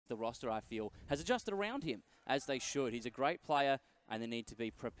the roster, I feel, has adjusted around him, as they should. He's a great player, and they need to be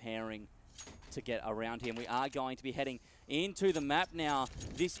preparing to get around him. We are going to be heading into the map now.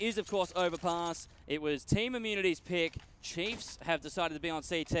 This is, of course, Overpass. It was Team Immunity's pick. Chiefs have decided to be on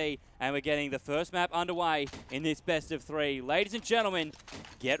CT, and we're getting the first map underway in this best of 3. Ladies and gentlemen,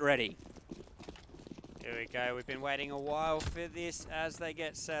 get ready. Here we go. We've been waiting a while for this as they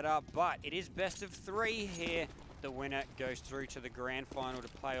get set up, but it is best of 3 here. The winner goes through to the grand final to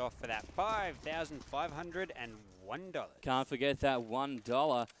play off for that $5,501. Can't forget that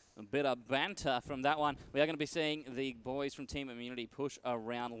 $1. A bit of banter from that one. We are going to be seeing the boys from Team Immunity push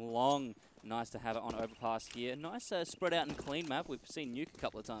around long. Nice to have it on Overpass here. Nice spread out and clean map. We've seen Nuke a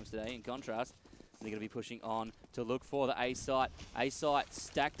couple of times today in contrast. They're going to be pushing on to look for the A site. A site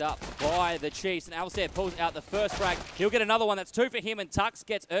stacked up by the Chiefs. And Alistair pulls out the first frag. He'll get another one. That's 2 for him. And Tux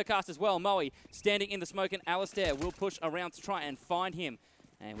gets Urcast as well. Moe standing in the smoke. And Alistair will push around to try and find him.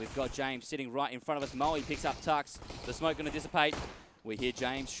 And we've got James sitting right in front of us. Moe picks up Tux. The smoke going to dissipate. We hear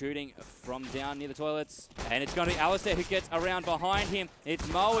James shooting from down near the toilets. And it's going to be Alistair who gets around behind him. It's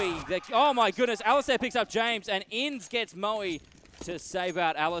Moe. Oh my goodness. Alistair picks up James. And Inns gets Moe to save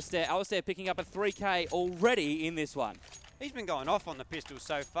out Alistair. Alistair picking up a 3K already in this one. He's been going off on the pistol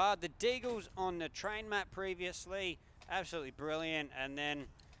so far. The Deagles on the train map previously, absolutely brilliant. And then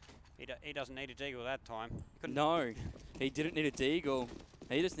he doesn't need a Deagle that time. No, he didn't need a Deagle.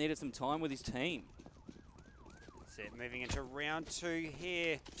 He just needed some time with his team. That's it. Moving into round 2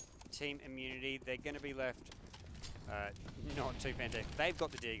 here. Team Immunity, they're going to be left not too fantastic. They've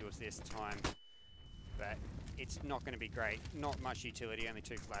got the Deagles this time, but it's not going to be great. Not much utility, only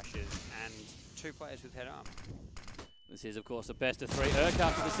 2 flashes, and 2 players with head arm. This is, of course, the best of 3.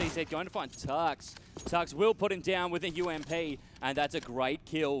 Urquhart for the CZ going to find Tux. Tux will put him down with a UMP, and that's a great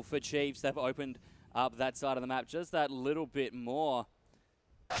kill for Chiefs. They've opened up that side of the map just that little bit more.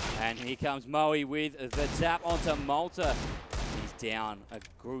 And here comes Moe with the tap onto Malta. He's down. A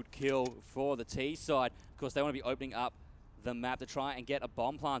good kill for the T side. Of course, they want to be opening up the map to try and get a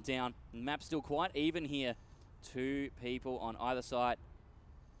bomb plant down. The map's still quite even here. 2 people on either side.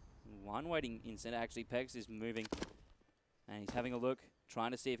 One waiting in center. Actually, Pex is moving. And he's having a look,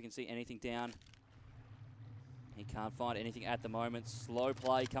 trying to see if he can see anything down. He can't find anything at the moment. Slow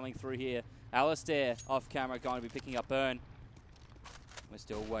play coming through here. Alistair off camera going to be picking up Burn. We're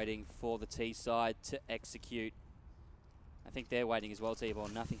still waiting for the T side to execute. I think they're waiting as well, T-Ball.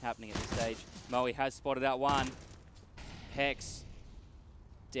 Nothing happening at this stage. Moe has spotted out one. Hex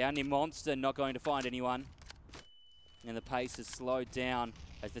down near Monster, not going to find anyone. And the pace has slowed down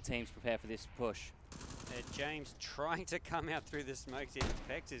as the teams prepare for this push. James trying to come out through the smoke here.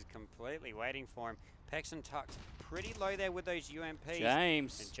 Pex is completely waiting for him. Pex and Tux pretty low there with those UMPs.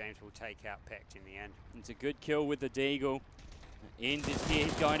 James. And James will take out Pex in the end. It's a good kill with the Deagle. Inns is here.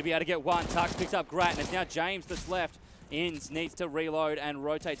 He's going to be able to get one. Tux picks up Grat, and it's now James that's left. Inns needs to reload and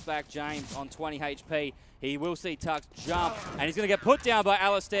rotates back James on 20 HP. He will see Tux jump, and he's going to get put down by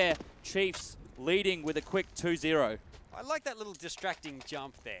Alistair. Chiefs leading with a quick 2-0. I like that little distracting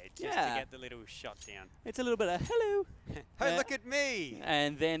jump there, just to get the little shot down. It's a little bit of hello. Hey, look at me!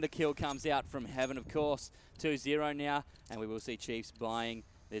 And then the kill comes out from heaven, of course. 2-0 now, and we will see Chiefs buying.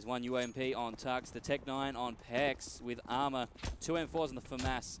 There's one UMP on Tux, the Tech 9 on Pex with armor. 2 M4s on the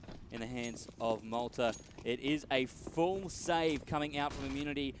FAMAS in the hands of Malta. It is a full save coming out from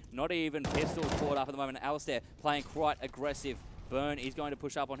Immunity. Not even pistol caught up at the moment. Alistair playing quite aggressive. Burn is going to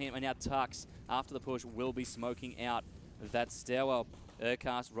push up on him, and now Tux, after the push, will be smoking out that stairwell.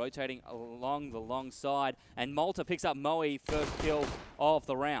 Urcast rotating along the long side, and Malta picks up Moe, first kill of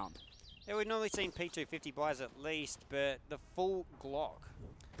the round. Yeah, we've normally seen P250 buys at least, but the full Glock.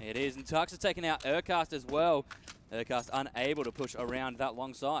 It is, and Tux has taken out Urcast as well. Urcast unable to push around that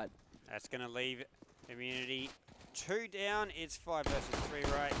long side. That's going to leave Immunity 2 down. It's 5 versus 3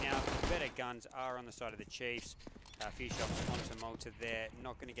 right now. Better guns are on the side of the Chiefs. A few shots onto Malta there.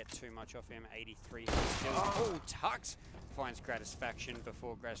 Not going to get too much off him. 83 still. Oh, Tux finds Gratisfaction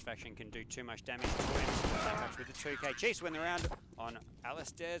before Gratisfaction can do too much damage to him. Tux with the 2K. Chiefs win the round on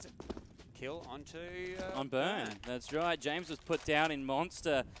Alistair's kill onto on Burn. That's right. James was put down in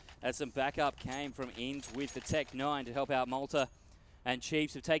Monster as some backup came from Inns with the Tech 9 to help out Malta. And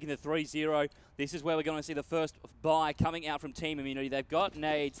Chiefs have taken the 3-0. This is where we're going to see the first buy coming out from Team Immunity. They've got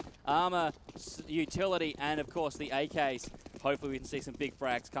nades, armor, utility, and of course the AKs. Hopefully we can see some big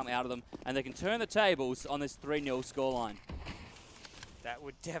frags come out of them, and they can turn the tables on this 3-0 scoreline. That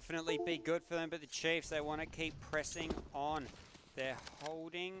would definitely be good for them, but the Chiefs, they want to keep pressing on. They're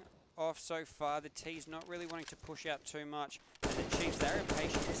holding off so far. The T's not really wanting to push out too much. And the Chiefs, they're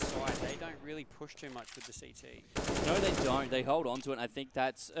impatient side. They don't really push too much with the CT. No, they don't. They hold on to it. And I think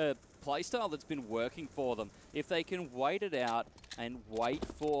that's a playstyle that's been working for them. If they can wait it out and wait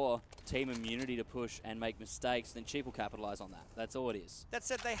for Team Immunity to push and make mistakes, then Chief will capitalize on that. That's all it is. That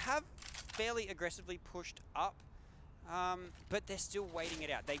said, they have fairly aggressively pushed up, but they're still waiting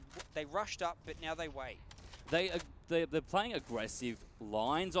it out. They rushed up, but now they wait. They're playing aggressive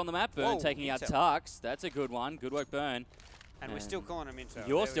lines on the map. Burn Whoa, taking out Intel. Tux. That's a good one. Good work, Burn. And we're still calling them Intel.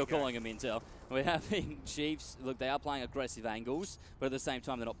 You're still calling them Intel. We're having Chiefs, look, they are playing aggressive angles, but at the same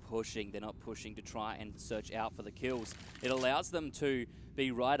time, they're not pushing. They're not pushing to try and search out for the kills. It allows them to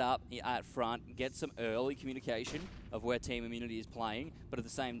be right up at front, get some early communication of where Team Immunity is playing, but at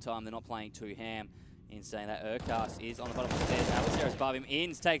the same time, they're not playing too ham. In saying that, Urcast is on the bottom of the stairs. Alistair is above him.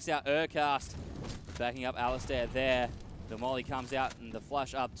 Inns takes out Urcast. Backing up Alistair there. The molly comes out and the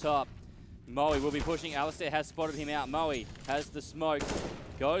flush up top. Mwave will be pushing. Alistair has spotted him out. Mwave has the smoke.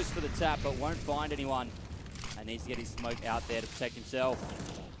 Goes for the tap, but won't find anyone. And needs to get his smoke out there to protect himself.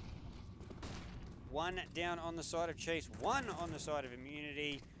 One down on the side of Chiefs, one on the side of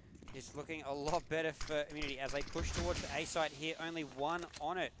Immunity. It's looking a lot better for Immunity as they push towards the A site here. Only one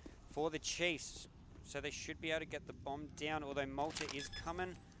on it for the Chiefs. So they should be able to get the bomb down, although Malta is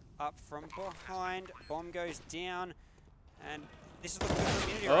coming up from behind. Bomb goes down, and this is looking good for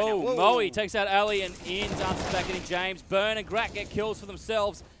Immunity right now. Oh, Mwave takes out Ali and Inns after back in James. Burn and Grat get kills for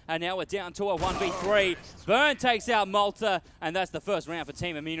themselves, and now we're down to a 1v3. Burn takes out Malta, and that's the first round for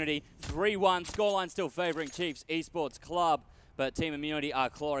Team Immunity. 3-1, scoreline still favouring Chiefs Esports Club, but Team Immunity are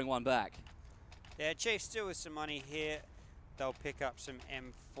clawing one back. Yeah, Chiefs still with some money here. They'll pick up some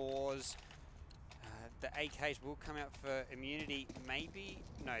M4s. The AKs will come out for Immunity, maybe.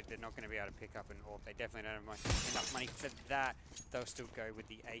 No, they're not going to be able to pick up an AWP. They definitely don't have enough money for that. They'll still go with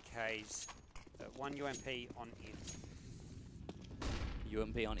the AKs. 1 UMP on Inns.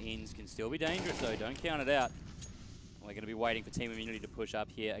 UMP on Inns can still be dangerous though, don't count it out. We're going to be waiting for Team Immunity to push up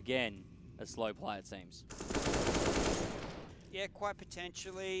here. Again, a slow play it seems. Yeah, quite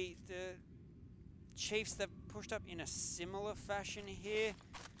potentially. The Chiefs, they've pushed up in a similar fashion here.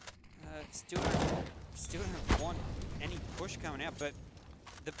 Still don't want any push coming out, but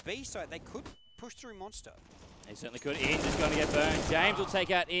the B side, they could push through Monster. They certainly could. Inns is going to get burned. James will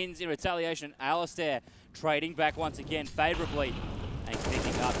take out Inns in retaliation. Alistair trading back once again favourably and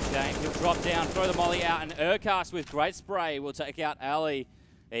picking up James. He'll drop down, throw the molly out, and Urcast with great spray will take out Ali.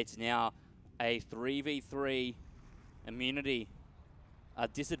 It's now a 3v3 Immunity.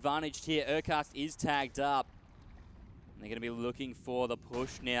 Disadvantaged here. Urcast is tagged up. And they're going to be looking for the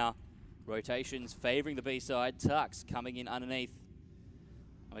push now. Rotations favouring the B side. Tux coming in underneath.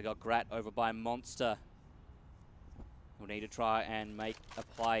 And we got Grat over by Monster. We'll need to try and make a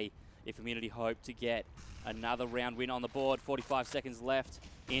play if Immunity hope to get another round win on the board. 45 seconds left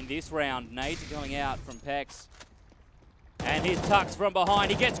in this round. Nades are going out from Pex. And here's Tux from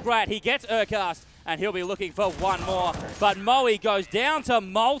behind. He gets Grat, he gets Urcast, and he'll be looking for one more. But Mwave goes down to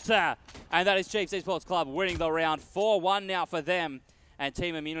Malta. And that is Chiefs Esports Club winning the round. 4-1 now for them. And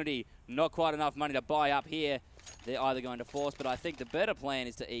Team Immunity, not quite enough money to buy up here. They're either going to force, but I think the better plan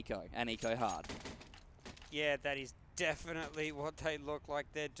is to eco, and eco hard. Yeah, that is definitely what they look like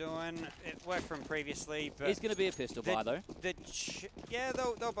they're doing. It worked from previously, but... It's going to be a pistol buy, though. Yeah,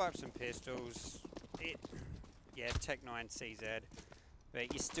 they'll buy up some pistols. Yeah, Tech 9 CZ.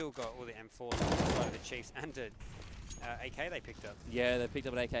 But you still got all the M4s on the side of the Chiefs and the AK they picked up. Yeah, they picked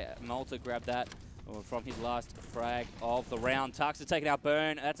up an AK. Malta grabbed that from his last frag of the round. Tux has taken out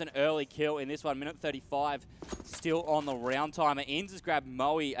Burn. That's an early kill in this one. Minute 35 still on the round timer. Inns has grabbed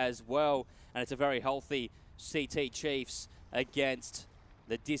Mwave as well. And it's a very healthy CT Chiefs against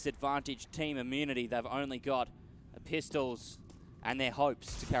the disadvantaged Team Immunity. They've only got pistols and their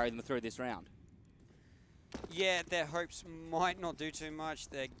hopes to carry them through this round. Yeah, their hopes might not do too much.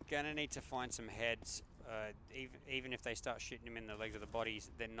 They're going to need to find some heads. Even if they start shooting them in the legs of the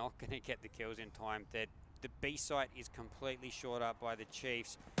bodies, they're not going to get the kills in time. The B site is completely short up by the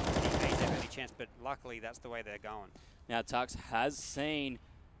Chiefs. He may have any chance, but luckily that's the way they're going. Now Tux has seen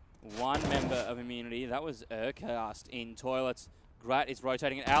one member of Immunity. That was Urcast in toilets. Grat is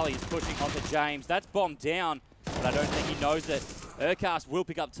rotating and Ali is pushing onto James. That's bombed down, but I don't think he knows it. Urcast will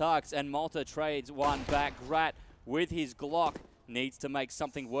pick up Tux and Malta trades one back. Grat with his Glock needs to make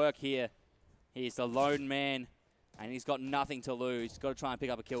something work here. He's the lone man, and he's got nothing to lose. He's got to try and pick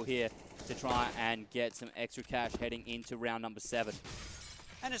up a kill here to try and get some extra cash heading into round number 7.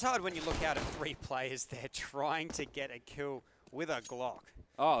 And it's hard when you look out at 3 players there trying to get a kill with a Glock.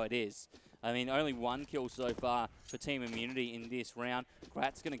 Oh, it is. I mean, only 1 kill so far for Team Immunity in this round.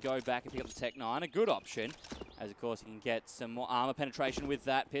 Grat's going to go back and pick up the Tech 9, a good option, as of course he can get some more armor penetration with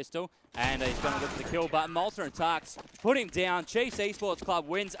that pistol. And he's going to look for the kill, but Malta and Tux put him down. Chiefs Esports Club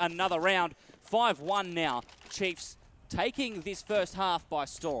wins another round. 5-1 now. Chiefs taking this first half by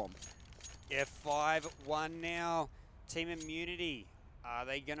storm. Yeah, 5-1 now. Team Immunity, are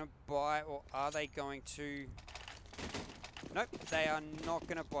they going to buy or are they going to... Nope, they are not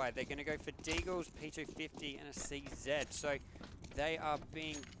going to buy. They're going to go for Deagles, P250 and a CZ. So they are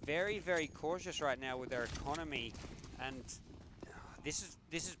being very, very cautious right now with their economy. And this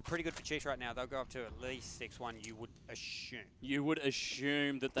is pretty good for Chiefs right now. They'll go up to at least 6-1, you would assume. You would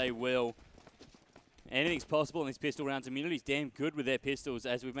assume that they will. Anything's possible in these pistol rounds. Immunity's damn good with their pistols.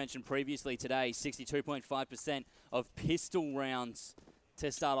 As we've mentioned previously today, 62.5% of pistol rounds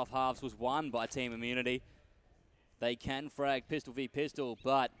to start off halves was won by Team Immunity. They can frag pistol v pistol,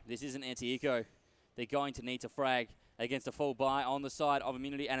 but this isn't anti-eco. They're going to need to frag against a full buy on the side of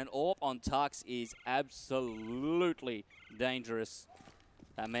Immunity, and an AWP on Tux is absolutely dangerous.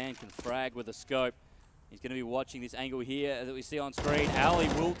 That man can frag with a scope. He's going to be watching this angle here that we see on screen. Ali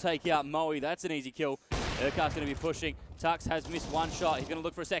will take out Mwave. That's an easy kill. Urquhart's going to be pushing. Tux has missed one shot. He's going to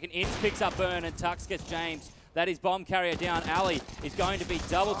look for a second. Ince picks up Burn, and Tux gets James. That is bomb carrier down. Ali is going to be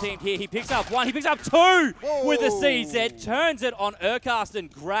double teamed here. He picks up one. He picks up two with the CZ. Turns it on Urquhart and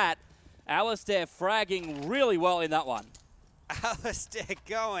Grat. Alistair fragging really well in that one. Alistair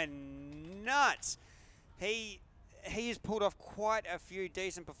going nuts. He has pulled off quite a few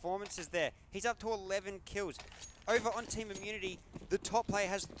decent performances there. He's up to 11 kills. Over on Team Immunity, the top player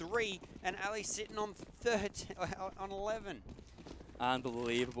has 3, and Ali's sitting on 11.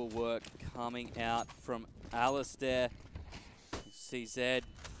 Unbelievable work coming out from Alistair. CZ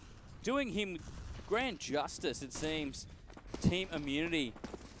doing him grand justice, it seems. Team Immunity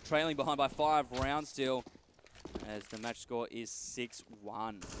trailing behind by 5 rounds still, as the match score is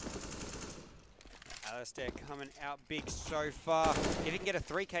 6-1. Alistair coming out big so far. If he can get a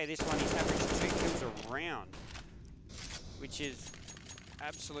 3K this one, he's averaged 2 kills a round, which is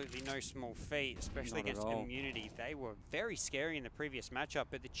absolutely no small feat, especially against Immunity. They were very scary in the previous matchup,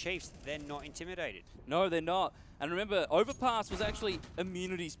 but the Chiefs, they're not intimidated. No, they're not. And remember, Overpass was actually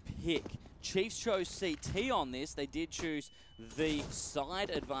Immunity's pick. Chiefs chose CT on this. They did choose the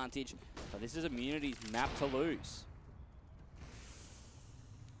side advantage, but this is Immunity's map to lose.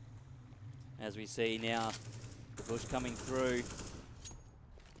 As we see now, the bush coming through.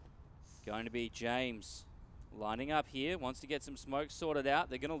 Going to be James lining up here, wants to get some smoke sorted out.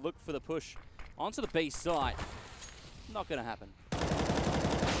 They're going to look for the push onto the B site. Not going to happen.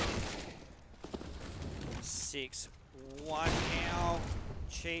 6-1 now.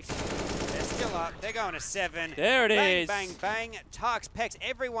 Chiefs, they're still up. They're going to 7. There it is. Bang, bang, bang. Tux, Pex,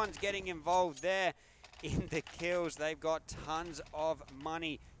 everyone's getting involved there in the kills. They've got tons of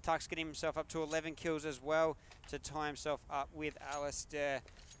money. Tux getting himself up to 11 kills as well to tie himself up with Alistair.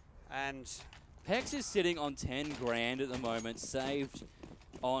 And Pex is sitting on 10 grand at the moment, saved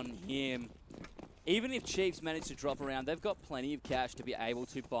on him. Even if Chiefs manage to drop around, they've got plenty of cash to be able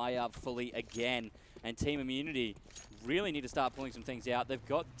to buy up fully again. And Team Immunity really need to start pulling some things out. They've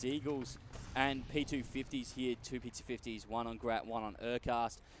got Deagles and P250s here, 2 P250s, 1 on Grat, 1 on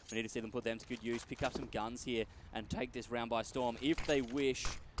Urquhart. We need to see them put them to good use, pick up some guns here, and take this round by storm if they wish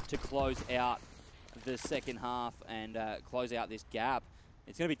to close out the second half and close out this gap.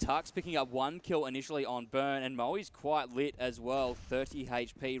 It's going to be Tux picking up 1 kill initially on Burn, and Moe's quite lit as well, 30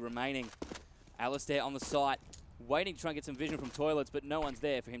 HP remaining. Alistair on the site, waiting to try and get some vision from toilets, but no one's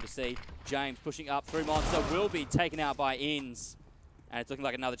there for him to see. James pushing up through Monster will be taken out by Inns, and it's looking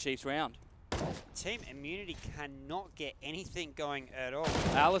like another Chiefs round. Team Immunity cannot get anything going at all.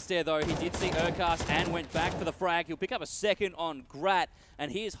 Alistair, though, he did see Urquhart and went back for the frag. He'll pick up a second on Grat,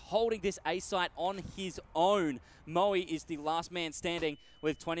 and he is holding this A site on his own. Moe is the last man standing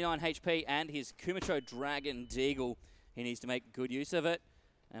with 29 HP and his Kumacho Dragon Deagle. He needs to make good use of it.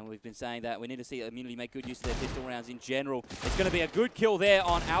 And we've been saying that we need to see Immunity make good use of their pistol rounds in general. It's going to be a good kill there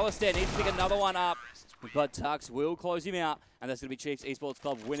on Alistair. Needs to pick another one up, but Tux will close him out. And that's going to be Chiefs Esports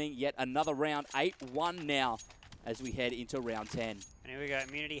Club winning yet another round. 8-1 now as we head into round 10. And here we go.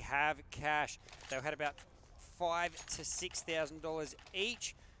 Immunity have cash. They've had about $5,000 to $6,000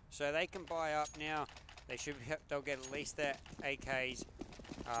 each, so they can buy up now. They'll get at least their AKs.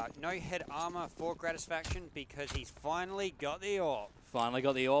 No head armor for Gratisfaction because he's finally got the AWP. Finally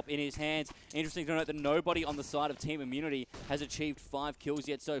got the AWP in his hands. Interesting to note that nobody on the side of Team Immunity has achieved 5 kills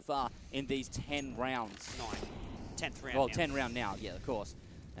yet so far in these 10 rounds. 10th round. Well, now. 10 round now, yeah, of course.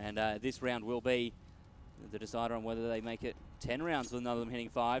 And this round will be the decider on whether they make it 10 rounds with none of them hitting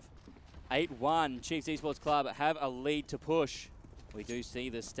 5. 8-1. Chiefs Esports Club have a lead to push. We do see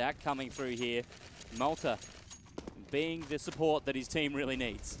the stack coming through here. Malta being the support that his team really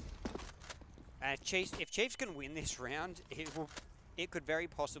needs. If Chiefs can win this round, it could very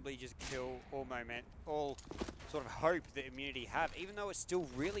possibly just kill all sort of hope that Immunity have, even though it's still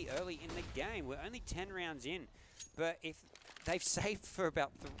really early in the game. We're only 10 rounds in, but if they've saved for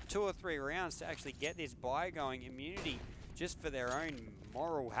about 2 or 3 rounds to actually get this buy going, Immunity, just for their own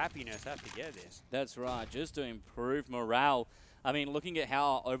moral happiness, have to get this. That's right, just to improve morale. I mean, looking at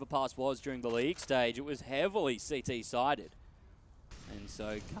how Overpass was during the league stage, it was heavily CT-sided. And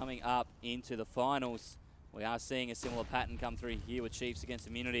so coming up into the finals, we are seeing a similar pattern come through here with Chiefs against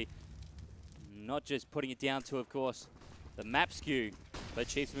Immunity. Not just putting it down to, of course, the map skew, but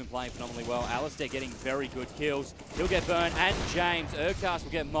Chiefs have been playing phenomenally well. Alistair getting very good kills. He'll get burned, and James. Urcast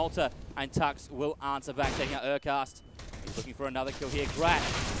will get Malta, and Tux will answer back, taking out Urcast. He's looking for another kill here. Grat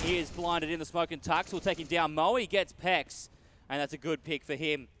is blinded in the smoke, and Tux will take him down. Moe gets Pex, and that's a good pick for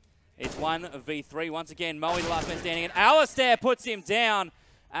him. It's 1v3 once again. Moe, the last man standing, and Alistair puts him down.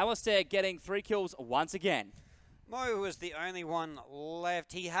 Alistair getting 3 kills once again. Moe was the only one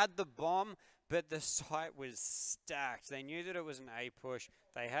left. He had the bomb, but the site was stacked. They knew that it was an A push.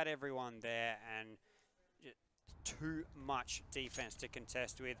 They had everyone there, and too much defense to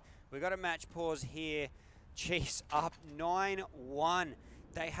contest with. We got a match pause here. Chiefs up 9-1.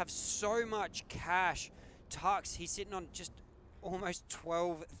 They have so much cash. Tux, he's sitting on just almost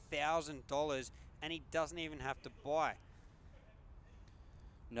 $12,000, and he doesn't even have to buy.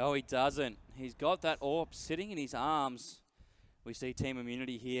 No, he doesn't. He's got that orb sitting in his arms. We see Team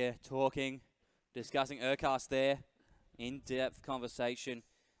Immunity here talking, discussing Urcast there. In-depth conversation.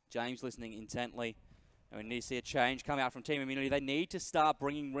 James listening intently. And we need to see a change come out from Team Immunity. They need to start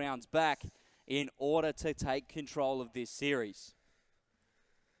bringing rounds back in order to take control of this series.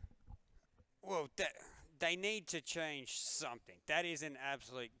 Well, they need to change something. That is an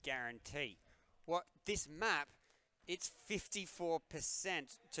absolute guarantee. This map, it's 54%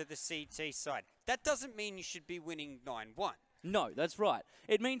 to the CT side. That doesn't mean you should be winning 9-1. No, that's right.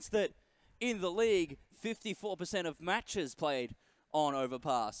 It means that in the league, 54% of matches played on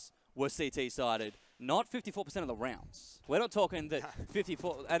Overpass were CT-sided, not 54% of the rounds. We're not talking that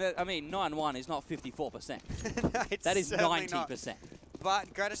 54... I mean, 9-1 is not 54%. No, that is 90%. Not.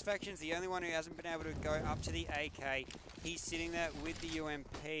 But Gratisfaction's the only one who hasn't been able to go up to the AK. He's sitting there with the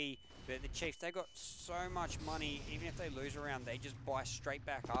UMP. But the Chiefs, they've got so much money, even if they lose a round, they just buy straight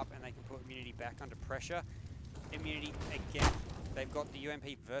back up and they can put Immunity back under pressure. Immunity, again, they've got the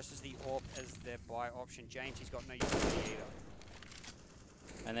UMP versus the AWP as their buy option. James, he's got no utility either.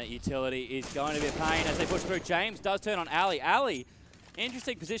 And that utility is going to be a pain as they push through. James does turn on Ali. Ali,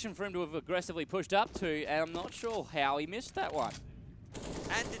 interesting position for him to have aggressively pushed up to, and I'm not sure how he missed that one.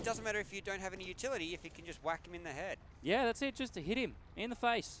 And it doesn't matter if you don't have any utility, if you can just whack him in the head. Yeah, that's it, just to hit him in the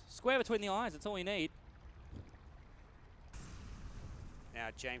face. Square between the eyes, that's all you need. Now,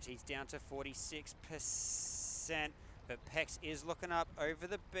 James, he's down to 46%, but Pex is looking up over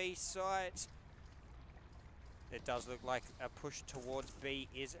the B site. It does look like a push towards B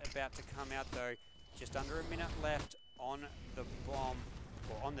is about to come out, though. Just under a minute left on the bomb.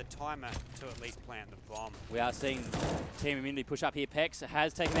 On the timer to at least plant the bomb. We are seeing Team Immunity push up here. Pex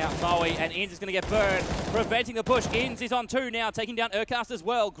has taken out Moe, and Inns is going to get burned, preventing the push. Inns is on 2 now, taking down Urcast as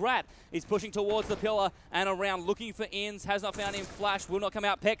well. Grat is pushing towards the pillar and around, looking for Inns. Has not found him. Flash will not come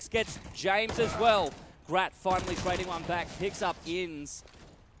out. Pex gets James as well. Grat finally trading one back, picks up Inns.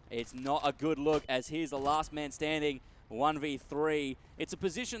 It's not a good look as he's the last man standing, 1v3. It's a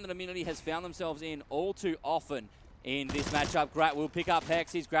position that Immunity has found themselves in all too often. In this matchup, Grat will pick up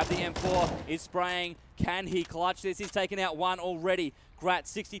Hex. He's grabbed the M4, is spraying. Can he clutch this? He's taken out one already. Grat,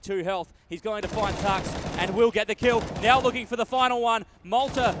 62 health. He's going to find Tux and will get the kill. Now looking for the final one.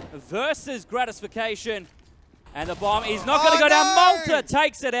 Malta versus Gratisfaction. And the bomb is not going to go down. Malta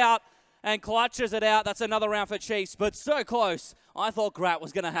takes it out and clutches it out. That's another round for Chiefs, but so close. I thought Grat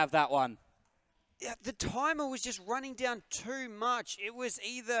was going to have that one. Yeah, the timer was just running down too much. It was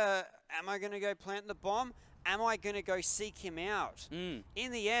either, am I going to go plant the bomb? Am I going to go seek him out? In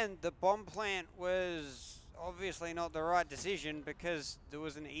the end, the bomb plant was obviously not the right decision because there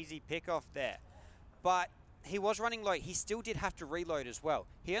was an easy pick-off there. But he was running low. He still did have to reload as well.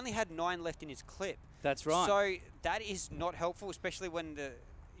 He only had 9 left in his clip. That's right. So that is not helpful, especially when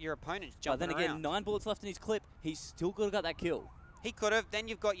your opponent's jumping around. But then again, 9 bullets left in his clip. He's still got to get that kill. He could have. Then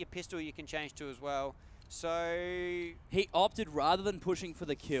you've got your pistol you can change to as well. So he opted, rather than pushing for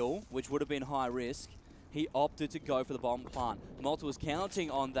the kill, which would have been high risk, he opted to go for the bomb plant. Malta was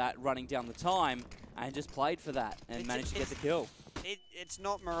counting on that running down the time and just played for that and managed to get the kill. it's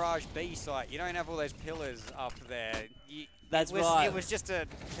not Mirage B site. You don't have all those pillars up there. That's right. It was just a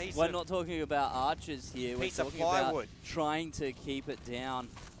piece We're not talking about archers here. We're talking about trying to keep it down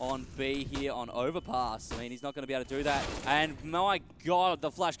on B here on overpass. I mean, he's not going to be able to do that. And my God,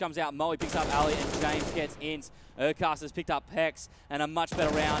 the flash comes out. Moe picks up Ali and James gets ins. Urcast has picked up Pex and a much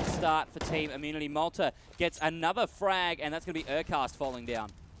better round start for Team Immunity. Malta gets another frag, and that's going to be Urcast falling down.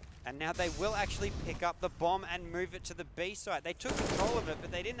 And now they will actually pick up the bomb and move it to the B site. They took control of it,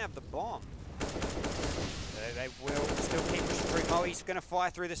 but they didn't have the bomb. So they will still keep pushing through. Moe's going to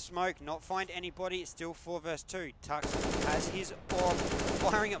fire through the smoke, not find anybody. It's still 4 versus 2. Tux has his orb,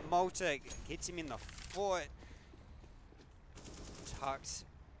 firing at Malta. Hits him in the foot. Tux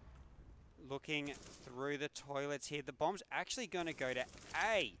looking through the toilets here. The bomb's actually going to go to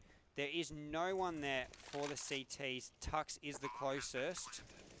A. There is no one there for the CTs. Tux is the closest.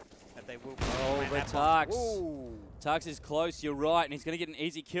 But they will Tux. Tux is close, you're right, and he's going to get an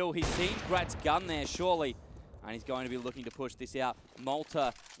easy kill. He's seen Grat's gun there, surely. And he's going to be looking to push this out.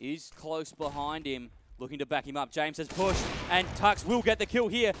 Malta is close behind him, looking to back him up. James has pushed, and Tux will get the kill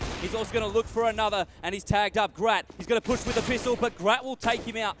here. He's also going to look for another, and he's tagged up Grat. He's going to push with a pistol, but Grat will take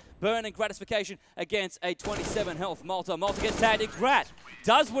him out. Burn and gratification against a 27 health Malta. Malta gets tagged, and Grat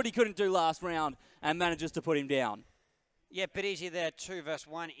does what he couldn't do last round and manages to put him down. Yeah, bit easier there, 2 versus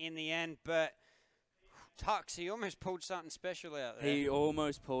 1 in the end, but Tux, he almost pulled something special out there. He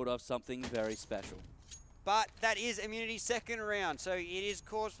almost pulled off something very special. But that is Immunity's second round, so it is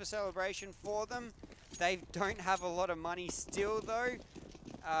cause for celebration for them. They don't have a lot of money still, though.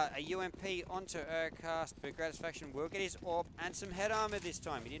 A UMP onto Urcast, but Gratisfaction will get his orb and some head armor this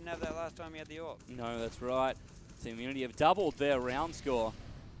time. He didn't have that last time he had the orb. No, that's right. So Immunity have doubled their round score.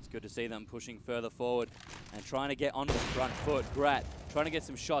 Good to see them pushing further forward and trying to get onto the front foot. Grat trying to get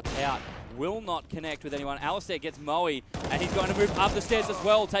some shots out. Will not connect with anyone. Alistair gets Moe, and he's going to move up the stairs as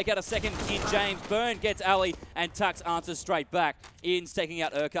well. Take out a second in James. Burn gets Ali, and Tux answers straight back. In's taking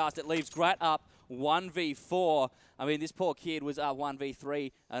out Urcast. It leaves Grat up 1v4. I mean, this poor kid was up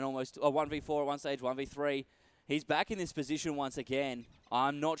 1v3 and almost 1v4 at one stage, 1v3. He's back in this position once again.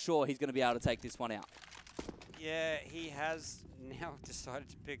 I'm not sure he's going to be able to take this one out. Yeah, he has now decided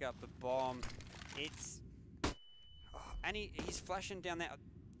to pick up the bomb. It's... Oh, and he's flashing down there.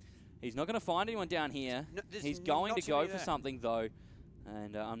 He's not going to find anyone down here. No, he's going to go for something, though.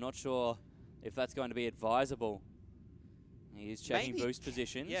 And I'm not sure if that's going to be advisable. He is checking boost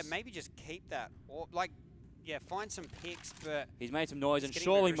positions. Yeah, maybe just keep that. Or, like, yeah, find some picks, but... He's made some noise, and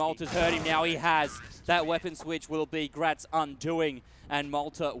surely Malta's heard him now. He has. That weapon switch will be Grat's undoing, and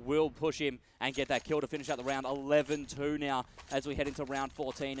Malta will push him and get that kill to finish out the round. 11-2 now as we head into round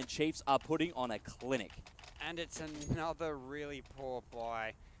 14, and Chiefs are putting on a clinic. And it's another really poor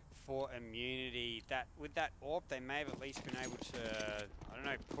buy for Immunity. That with that orb, they may have at least been able to, I don't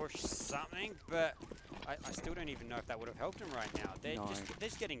know, push something, but I still don't even know if that would have helped them right now. They're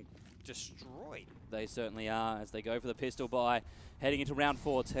just getting destroyed. They certainly are as they go for the pistol buy. Heading into round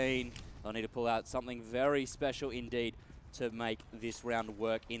 14, they'll need to pull out something very special indeed to make this round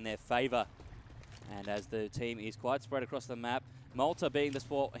work in their favour. And as the team is quite spread across the map, Malta being the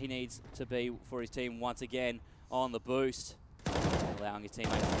sport he needs to be for his team once again on the boost, allowing his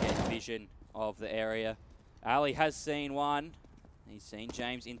teammates to get vision of the area. Ali has seen one. He's seen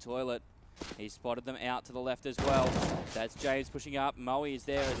James in toilet. He's spotted them out to the left as well. That's James pushing up. Moe is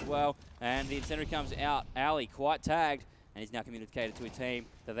there as well. And the incendiary comes out. Ali quite tagged. And he's now communicated to a team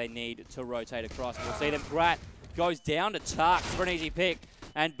that they need to rotate across. We'll see them. Grat goes down to Tux for an easy pick.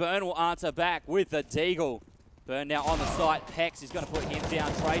 And Burn will answer back with the Deagle. Burn now on the site. Pex is going to put him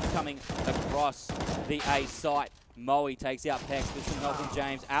down. Trades coming across the A site. Moe takes out Pex with some help from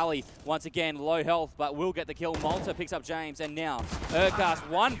James. Ali, once again, low health, but will get the kill. Malta picks up James, and now Urcast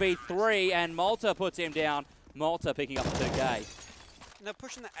 1v3, and Malta puts him down. Malta picking up 2K. They're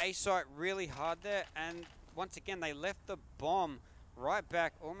pushing the A site really hard there, and once again, they left the bomb right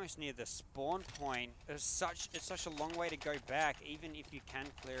back almost near the spawn point. It's such a long way to go back, even if you can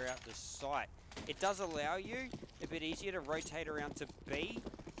clear out the site. It does allow you a bit easier to rotate around to B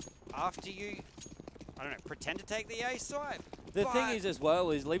after you, I don't know, pretend to take the A site. The thing is as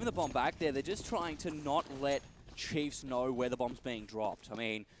well is leaving the bomb back there, they're just trying to not let Chiefs know where the bomb's being dropped. I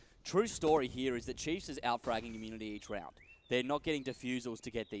mean, true story here is that Chiefs is out-fragging Immunity each round. They're not getting defusals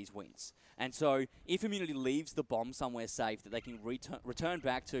to get these wins. And so if Immunity leaves the bomb somewhere safe that they can return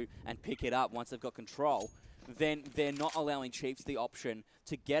back to and pick it up once they've got control, then they're not allowing Chiefs the option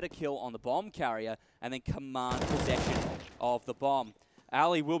to get a kill on the bomb carrier and then command possession of the bomb.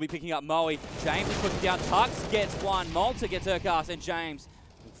 Ali will be picking up Moe. James is pushing down. Tux gets one. Malta gets Urcast, and James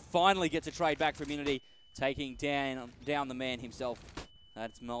finally gets a trade back for Immunity. taking down the man himself.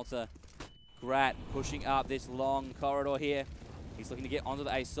 That's Malta. Grat pushing up this long corridor here. He's looking to get onto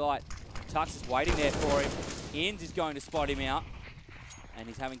the A site. Tux is waiting there for him. Inns is going to spot him out. And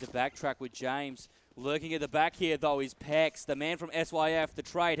he's having to backtrack with James. Lurking at the back here, though, is Pex. The man from SYF, the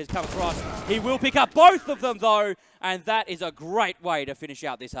trade, has come across. He will pick up both of them, though. And that is a great way to finish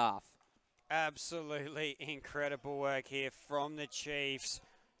out this half. Absolutely incredible work here from the Chiefs.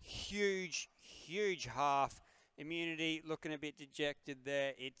 Huge, huge half. Immunity looking a bit dejected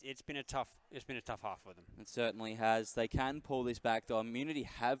there. It's been a tough half for them. It certainly has. They can pull this back, though. Immunity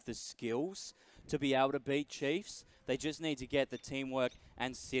have the skills to be able to beat Chiefs. They just need to get the teamwork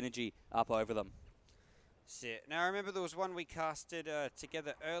and synergy up over them. That's it. Now, I remember there was one we casted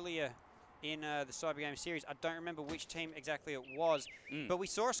together earlier in the CyberGamer series. I don't remember which team exactly it was, but we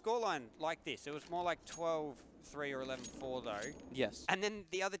saw a scoreline like this. It was more like 12-3 or 11-4, though. Yes. And then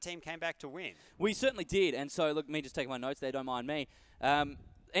the other team came back to win. We certainly did. And so, look, me just taking my notes there, don't mind me.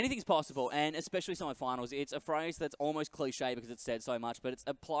 Anything's possible, and especially semi-finals. It's a phrase that's almost cliche because it's said so much, but it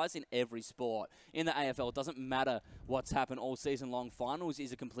applies in every sport. In the AFL, it doesn't matter what's happened all season long. Finals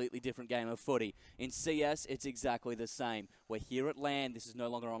is a completely different game of footy. In CS, it's exactly the same. We're here at LAN. This is no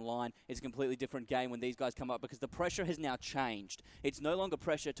longer online. It's a completely different game when these guys come up because the pressure has now changed. It's no longer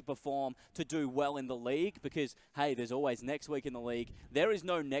pressure to perform, to do well in the league because, hey, there's always next week in the league. There is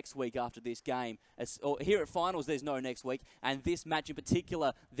no next week after this game. Or here at finals, there's no next week, and this match in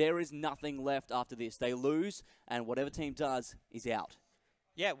particular, there is nothing left after this. They lose, and whatever team does is out.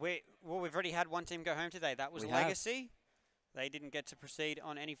 Yeah, we've already had one team go home today. That was Legacy. They didn't get to proceed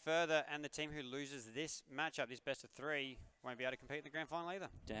on any further, and the team who loses this matchup, this best of 3, won't be able to compete in the grand final either.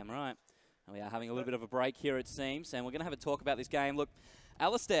 Damn right. And we are having a little bit of a break here, it seems, and we're going to have a talk about this game. Look,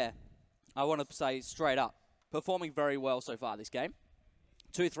 Alistair, I want to say straight up, performing very well so far this game.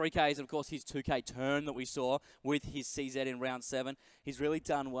 2 3Ks, and of course his 2K turn that we saw with his CZ in round 7. He's really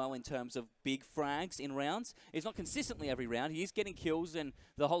done well in terms of big frags in rounds. It's not consistently every round. He is getting kills, and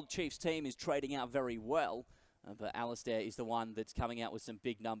the whole Chiefs team is trading out very well. But Alistair is the one that's coming out with some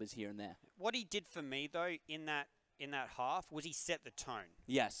big numbers here and there. What he did for me, though, in that half, was he set the tone.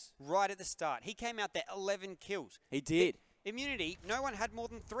 Yes. Right at the start. He came out there 11 kills. He did. Immunity, no one had more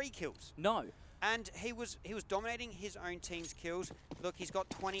than 3 kills. No. And he was dominating his own team's kills. Look, he's got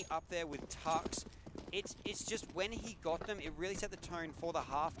 20 up there with Tux. It's just when he got them, it really set the tone for the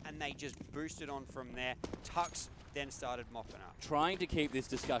half, and they just boosted on from there. Tux then started mopping up. Trying to keep this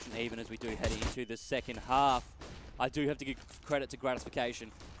discussion even as we do head into the second half. I do have to give credit to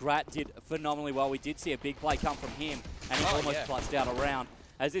Gratification. Grat did phenomenally well. We did see a big play come from him, and he almost clutched out a round.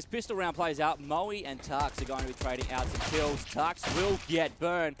 As this pistol round plays out, Mwave and Tux are going to be trading out some kills. Tux will get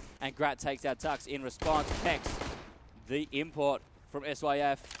burned, and Grat takes out Tux in response. Pex, the import from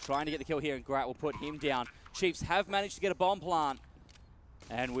SYF, trying to get the kill here, and Grat will put him down. Chiefs have managed to get a bomb plant,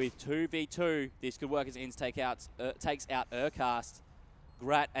 and with 2v2, this could work as Inns takes out Urcast.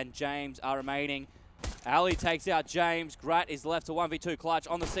 Grat and James are remaining. Ali takes out James. Grat is left to 1v2 clutch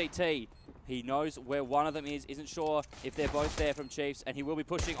on the CT. He knows where one of them is, isn't sure if they're both there from Chiefs, and he will be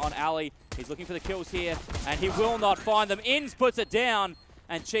pushing on Ali. He's looking for the kills here, and he will not find them. Inns puts it down,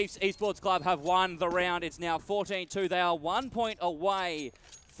 and Chiefs Esports Club have won the round. It's now 14-2. They are 1 point away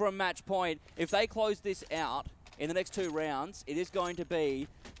from match point. If they close this out in the next 2 rounds, it is going to be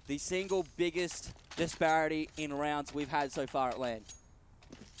the single biggest disparity in rounds we've had so far at LAN.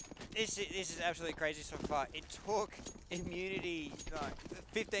 This is absolutely crazy so far. It took Immunity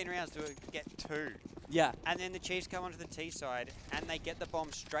 15 rounds to get 2. Yeah. And then the Chiefs come onto the T side, and they get the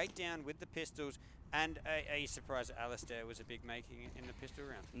bomb straight down with the pistols. And are you surprised that Alistair was a big making in the pistol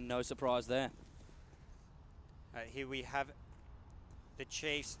round? No surprise there. Here we have the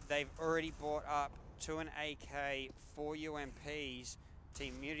Chiefs. They've already bought up to an AK, 4 UMPs.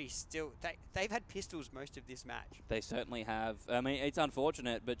 Team Immunity still, they've had pistols most of this match. They certainly have. I mean, it's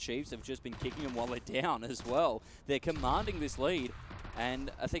unfortunate, but Chiefs have just been kicking them while they're down as well. They're commanding this lead, and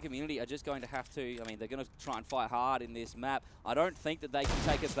I think Immunity are just going to have to, I mean, they're going to try and fight hard in this map. I don't think that they can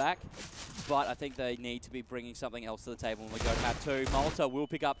take it back, but I think they need to be bringing something else to the table when we go to map 2. Malta will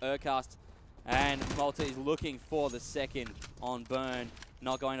pick up Urcast, and Malta is looking for the second on Burn.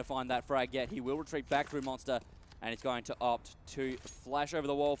 Not going to find that frag yet. He will retreat back through Monster, and he's going to opt to flash over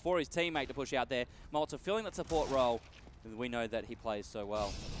the wall for his teammate to push out there. Malta filling that support role. We know that he plays so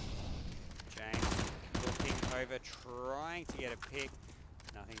well. James looking over, trying to get a pick.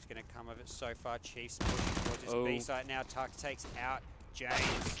 Nothing's going to come of it so far. Chiefs pushing towards his B site now. Tux takes out James.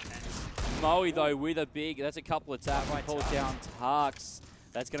 And Mwave, though, with a big, that's a couple of taps. He pulls down Tux.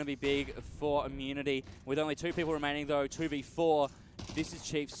 That's going to be big for Immunity. With only 2 people remaining, though, 2v4. This is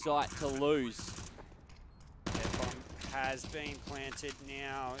Chiefs' site to lose. has been planted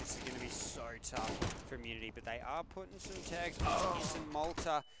now. It's going to be so tough for Immunity, but they are putting some tags into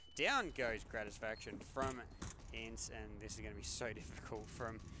Malta. Down goes Gratisfaction from Ince, and this is going to be so difficult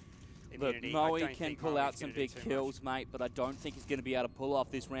from Immunity. Look, Moe can pull out some big kills, mate, but I don't think he's going to be able to pull off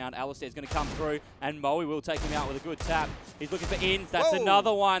this round. Alistair's going to come through, and Moe will take him out with a good tap. He's looking for Ince. That's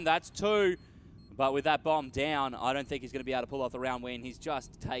another one. That's two. But with that bomb down, I don't think he's going to be able to pull off the round win. He's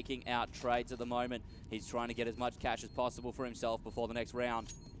just taking out trades at the moment. He's trying to get as much cash as possible for himself before the next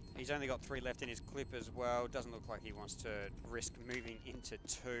round. He's only got 3 left in his clip as well. Doesn't look like he wants to risk moving into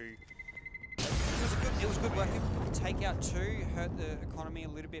 2. It was good work. Take out 2 hurt the economy a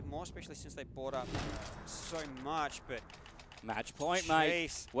little bit more, especially since they bought up so much. But match point, mate.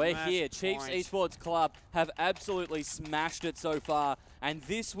 We're here. Chiefs Esports Club have absolutely smashed it so far. And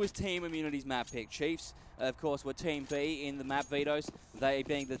this was Team Immunity's map pick. Chiefs, of course, were Team B in the map vetoes. They,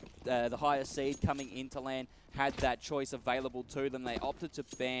 being the highest seed coming into LAN, had that choice available to them. They opted to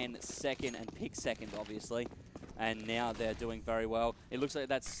ban second and pick second, obviously. And now they're doing very well. It looks like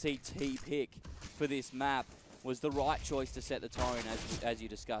that CT pick for this map was the right choice to set the tone, as you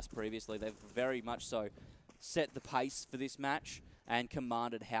discussed previously. They've very much so set the pace for this match and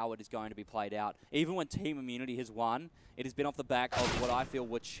commanded how it is going to be played out. Even when Team Immunity has won, it has been off the back of what I feel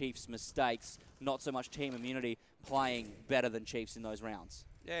were Chiefs' mistakes, not so much Team Immunity playing better than Chiefs in those rounds.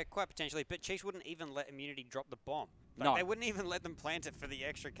 Yeah, quite potentially, but Chiefs wouldn't even let Immunity drop the bomb. Like, no. They wouldn't even let them plant it for the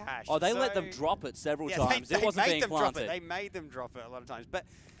extra cash. Oh, they let them drop it several times. It wasn't being planted. They made them drop it a lot of times, but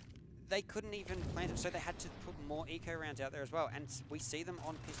they couldn't even plant it, so they had to put more eco rounds out there as well, and we see them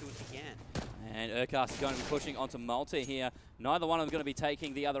on pistols again. And Urcast is going to be pushing onto Malta here. Neither one of them is going to be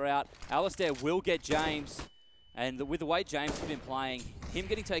taking the other out. Alistair will get James, and with the way James has been playing, him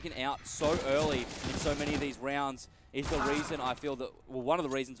getting taken out so early in so many of these rounds is the reason I feel that, well, one of the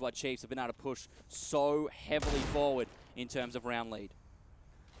reasons why Chiefs have been able to push so heavily forward in terms of round lead.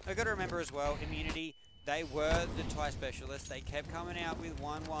 I've got to remember as well, Immunity, they were the tie specialists. They kept coming out with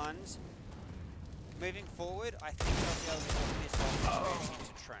 1-1s. Moving forward, I think they'll be able to put this off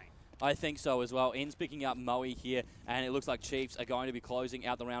into train. I think so as well. In's picking up Moe here, and it looks like Chiefs are going to be closing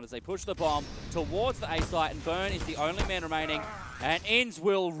out the round as they push the bomb towards the A site, and Burn is the only man remaining, and Inns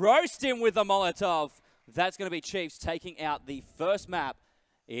will roast him with the Molotov. That's going to be Chiefs taking out the first map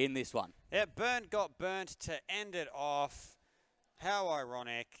in this one. Yeah, Burn got burnt to end it off. How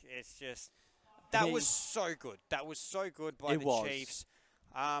ironic. It's just, that was so good. That was so good by the Chiefs.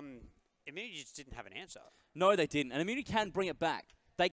 Immunity just didn't have an answer. No, they didn't. And Immunity can bring it back.